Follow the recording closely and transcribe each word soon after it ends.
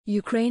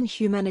Ukraine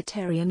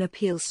Humanitarian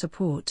Appeals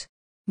Support.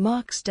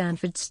 Mark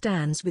Stanford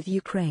stands with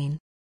Ukraine.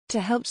 To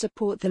help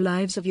support the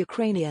lives of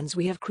Ukrainians,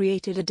 we have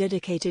created a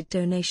dedicated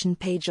donation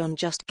page on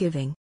Just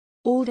Giving.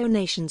 All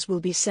donations will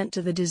be sent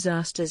to the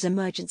Disasters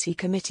Emergency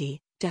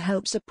Committee, to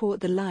help support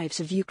the lives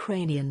of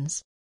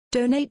Ukrainians.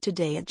 Donate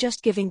today at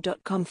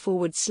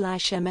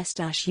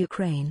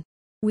justgiving.com/ms-Ukraine.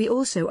 We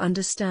also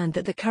understand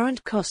that the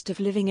current cost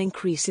of living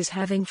increase is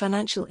having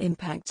financial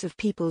impacts of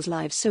people's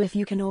lives, so if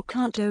you can or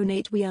can't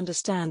donate, we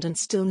understand and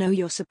still know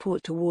your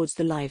support towards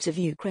the lives of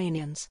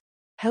Ukrainians.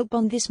 Help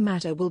on this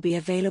matter will be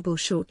available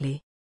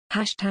shortly.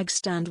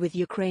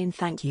 #StandWithUkraine.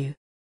 Thank you.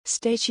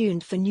 Stay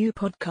tuned for new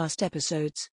podcast episodes.